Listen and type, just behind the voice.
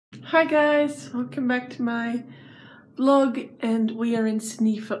Hi guys, welcome back to my vlog, and we are in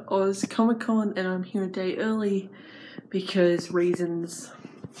Sydney for Oz Comic Con and I'm here a day early because reasons.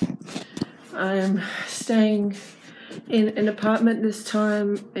 I'm staying in an apartment this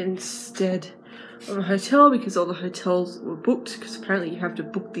time instead of a hotel because all the hotels were booked, because apparently you have to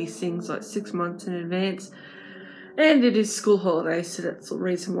book these things like 6 months in advance, and it is school holidays, so that's the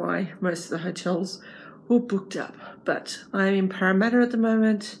reason why most of the hotels were booked up. But I'm in Parramatta at the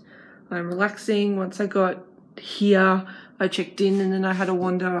moment. I'm relaxing. Once I got here, I checked in and then I had to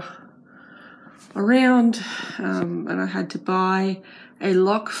wander around, and I had to buy a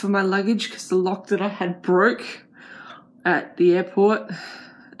lock for my luggage because the lock that I had broke at the airport,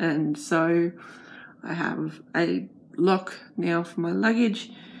 and so I have a lock now for my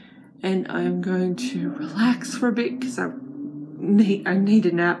luggage, and I'm going to relax for a bit because I need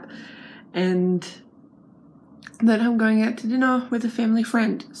a nap, and then I'm going out to dinner with a family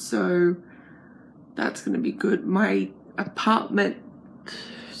friend, so that's going to be good. My apartment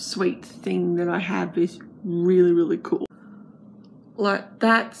suite thing that I have is really cool. Like,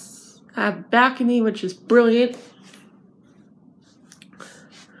 that's a balcony, which is brilliant.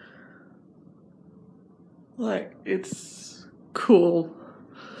 Like, it's cool.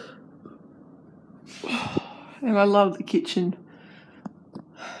 And I love the kitchen.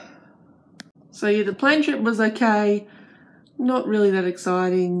 So yeah, the plane trip was okay, not really that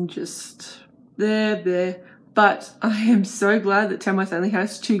exciting, just there. But I am so glad that Tamworth only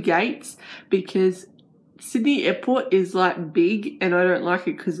has 2 gates, because Sydney Airport is like big and I don't like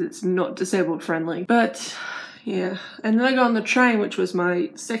it because it's not disabled friendly. But yeah, and then I got on the train, which was my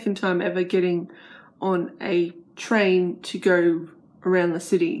second time ever getting on a train to go around the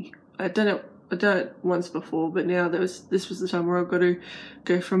city. I'd done it once before, but now this was the time where I've got to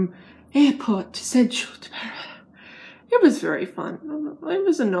go from airport to Central to Parramatta. It was very fun. It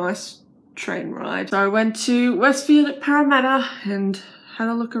was a nice train ride. So I went to Westfield at Parramatta and had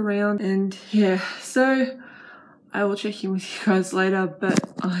a look around, and yeah, so I will check in with you guys later, but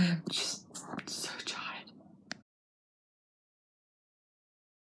I am just so tired.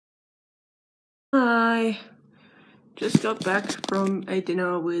 I just got back from a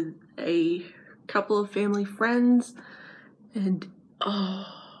dinner with a couple of family friends, and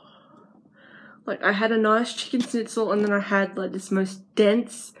like, I had a nice chicken schnitzel and then I had like this most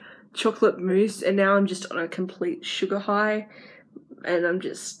dense chocolate mousse, and now I'm just on a complete sugar high and I'm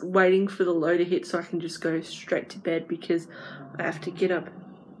just waiting for the low to hit so I can just go straight to bed, because I have to get up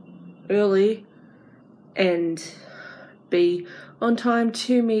early and be on time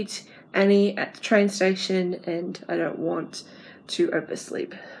to meet Annie at the train station, and I don't want to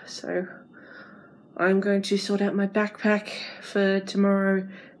oversleep. So I'm going to sort out my backpack for tomorrow,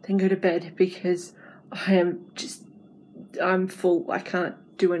 then go to bed, because I'm full. I can't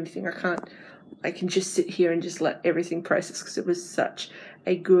do anything. I can just sit here and just let everything process, because it was such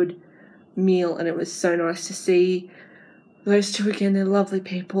a good meal and it was so nice to see those two again. They're lovely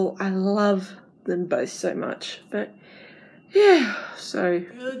people. I love them both so much. But yeah, so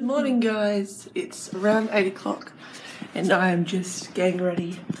good morning guys. It's around 8 o'clock and I am just getting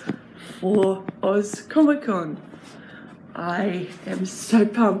ready for Oz Comic Con. I am so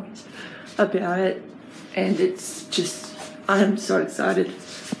pumped about it, and it's just, I'm so excited.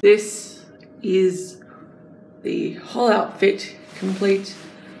 This is the whole outfit, complete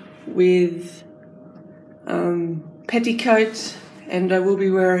with petticoat, and I will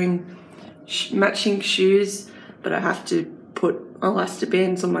be wearing matching shoes, but I have to put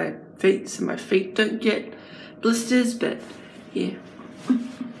elastobands on my feet so my feet don't get blisters. But yeah,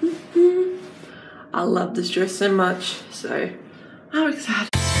 I love this dress so much, so I'm excited.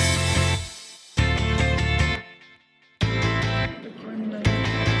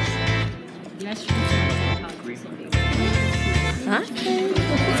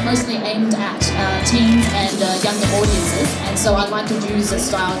 It's mostly aimed at teens and younger audiences, and so I like to use a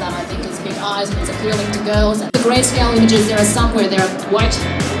style that I think is big eyes and is appealing to girls. The grayscale images, there are some where there are white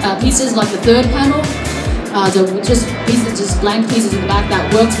pieces, like the third panel. Just pieces, just blank pieces in the back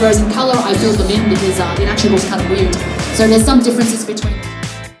that works, whereas in color I filled them in because it actually was kind of weird. So there's some differences between.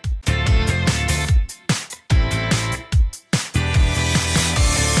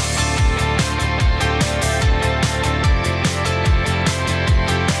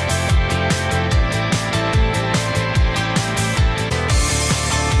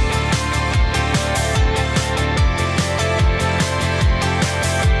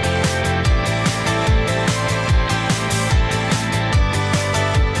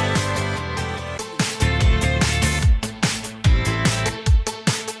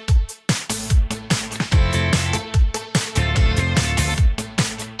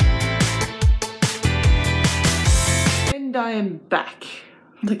 I am back.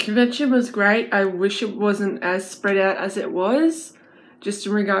 The convention was great. I wish it wasn't as spread out as it was, just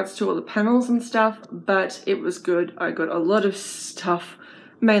in regards to all the panels and stuff, but it was good. I got a lot of stuff,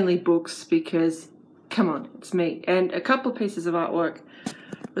 mainly books, because, come on, it's me, and a couple of pieces of artwork.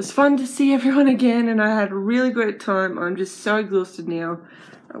 It was fun to see everyone again, and I had a really great time. I'm just so exhausted now.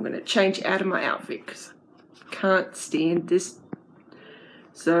 I'm going to change out of my outfit because I can't stand this.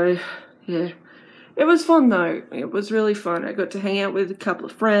 So, yeah. It was fun though. It was really fun. I got to hang out with a couple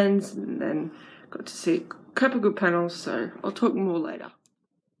of friends and then got to see a couple of good panels, so I'll talk more later.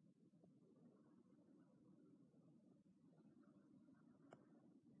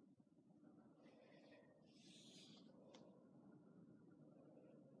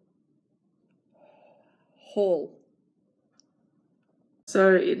 Haul.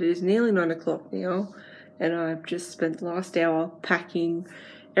 So it is nearly 9 o'clock now, and I've just spent the last hour packing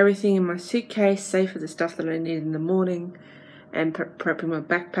everything in my suitcase, save for the stuff that I need in the morning, and prepping my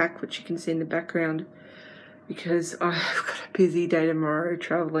backpack, which you can see in the background, because I've got a busy day tomorrow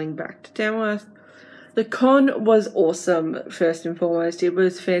travelling back to Tamworth. The con was awesome, first and foremost. It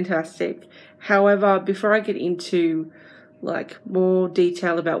was fantastic. However, before I get into more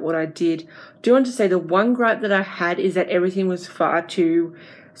detail about what I did, I do want to say the one gripe that I had is that everything was far too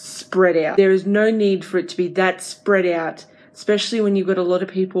spread out. There is no need for it to be that spread out, especially when you've got a lot of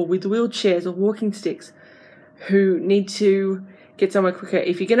people with wheelchairs or walking sticks who need to get somewhere quicker.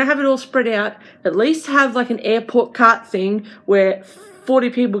 If you're going to have it all spread out, at least have like an airport cart thing where 40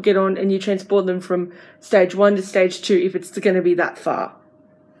 people get on and you transport them from stage 1 to stage 2 if it's going to be that far.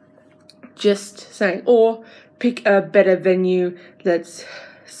 Just saying. Or pick a better venue that's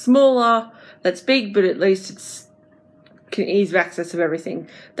smaller, that's big, but at least it's can ease access of everything.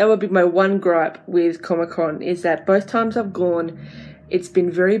 That would be my one gripe with Comic-Con, is that both times I've gone, it's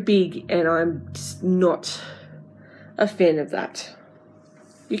been very big and I'm just not a fan of that.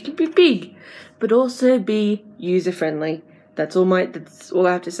 You can be big, but also be user-friendly. That's all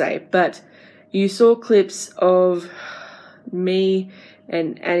I have to say. But you saw clips of me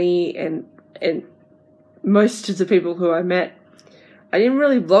and Annie and most of the people who I met. I didn't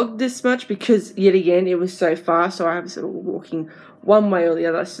really vlog this much because, yet again, it was so far, so I was sort of walking one way or the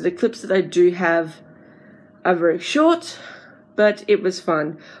other. So the clips that I do have are very short, but it was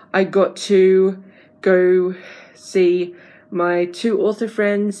fun. I got to go see my 2 author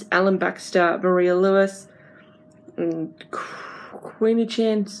friends, Alan Baxter, Maria Lewis, and Queenie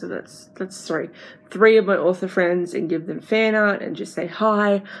Chan. So that's 3 of my author friends, and give them fan art and just say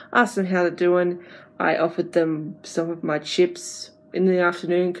hi, ask them how they're doing. I offered them some of my chips in the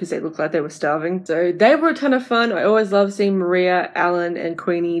afternoon because they looked like they were starving. So they were a ton of fun. I always love seeing Maria, Alan, and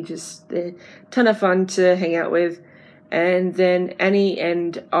Queenie. Just they're a ton of fun to hang out with. And then Annie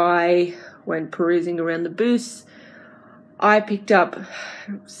and I went perusing around the booths. I picked up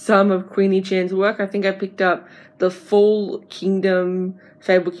some of Queenie Chan's work. I think I picked up the full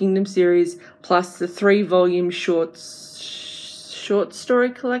Fable Kingdom series, plus the 3-volume short story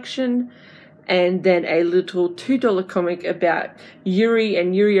collection, and then a little $2 comic about Yuri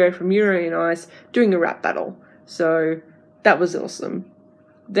and Yurio from Yuri and Ice doing a rap battle. So that was awesome.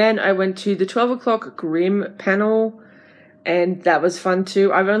 Then I went to the 12 o'clock Grimm panel, and that was fun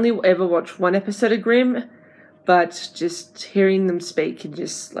too. I've only ever watched 1 episode of Grimm, but just hearing them speak and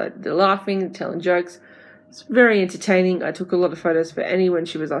just they're laughing and telling jokes, it's very entertaining. I took a lot of photos for Annie when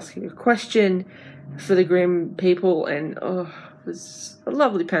she was asking a question for the Grimm people, and it was a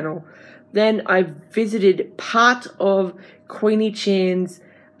lovely panel. Then I visited part of Queenie Chan's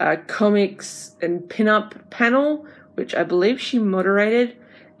comics and pin-up panel, which I believe she moderated,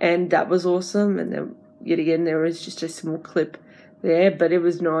 and that was awesome. And then, yet again, there was just a small clip there, but it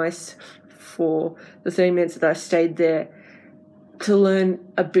was nice for the 30 minutes that I stayed there to learn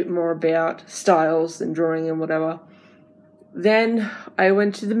a bit more about styles and drawing and whatever. Then I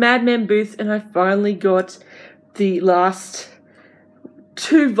went to the Madman booth, and I finally got the last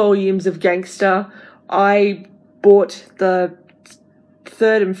 2 volumes of Gangster. I bought the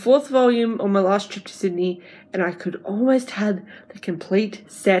 3rd and 4th volume on my last trip to Sydney, and I could almost have the complete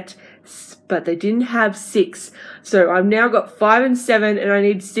set, but they didn't have 6. So I've now got 5 and 7, and I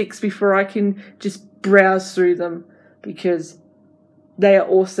need 6 before I can just browse through them, because they are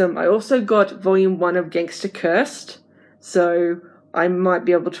awesome. I also got volume 1 of Gangster Cursed, so I might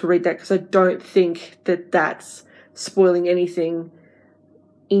be able to read that, because I don't think that that's spoiling anything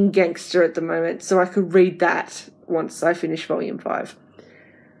in Gangster at the moment, so I could read that once I finish volume 5.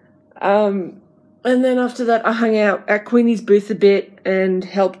 And then after that, I hung out at Queenie's booth a bit and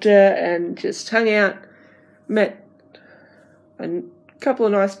helped her and just hung out, met a couple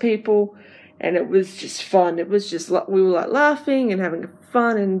of nice people, and it was just fun. It was just like we were like laughing and having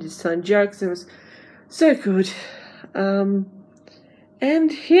fun and just telling jokes. It was so good. And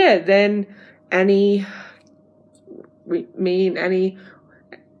yeah, then me and Annie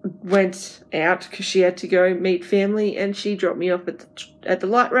went out because she had to go meet family, and she dropped me off at the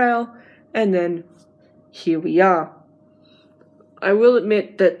light rail, and then here we are. I will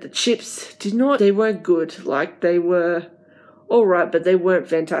admit that the chips they weren't good. Like, they were alright, but they weren't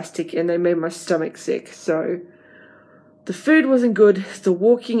fantastic, and they made my stomach sick. So the food wasn't good. The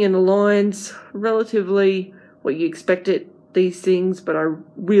walking in the lines, relatively what you expected these things, but I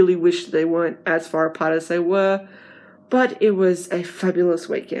really wish they weren't as far apart as they were. But it was a fabulous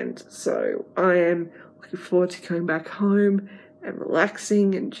weekend, so I am looking forward to going back home and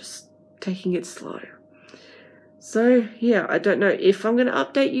relaxing and just taking it slow. So yeah, I don't know if I'm going to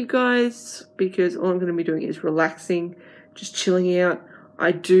update you guys, because all I'm going to be doing is relaxing, just chilling out.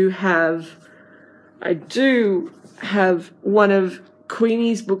 I do have one of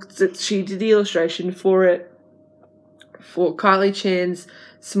Queenie's books that she did the illustration for it, for Kylie Chan's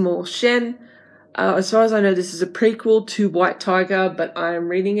Small Shen. As far as I know, this is a prequel to White Tiger, but I am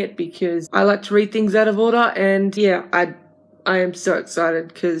reading it because I like to read things out of order, and yeah, I am so excited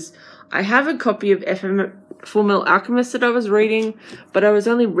because I have a copy of Full Metal Alchemist that I was reading, but I was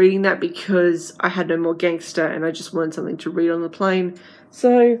only reading that because I had no more gangster and I just wanted something to read on the plane.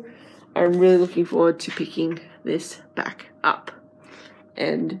 So I'm really looking forward to picking this back up.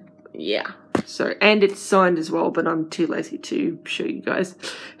 And yeah, so, and it's signed as well, but I'm too lazy to show you guys.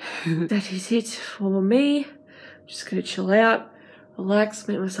 That is it for me. I'm just gonna chill out, relax,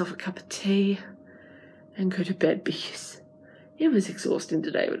 make myself a cup of tea, and go to bed because it was exhausting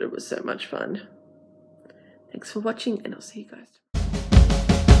today, but it was so much fun. Thanks for watching, and I'll see you guys tomorrow.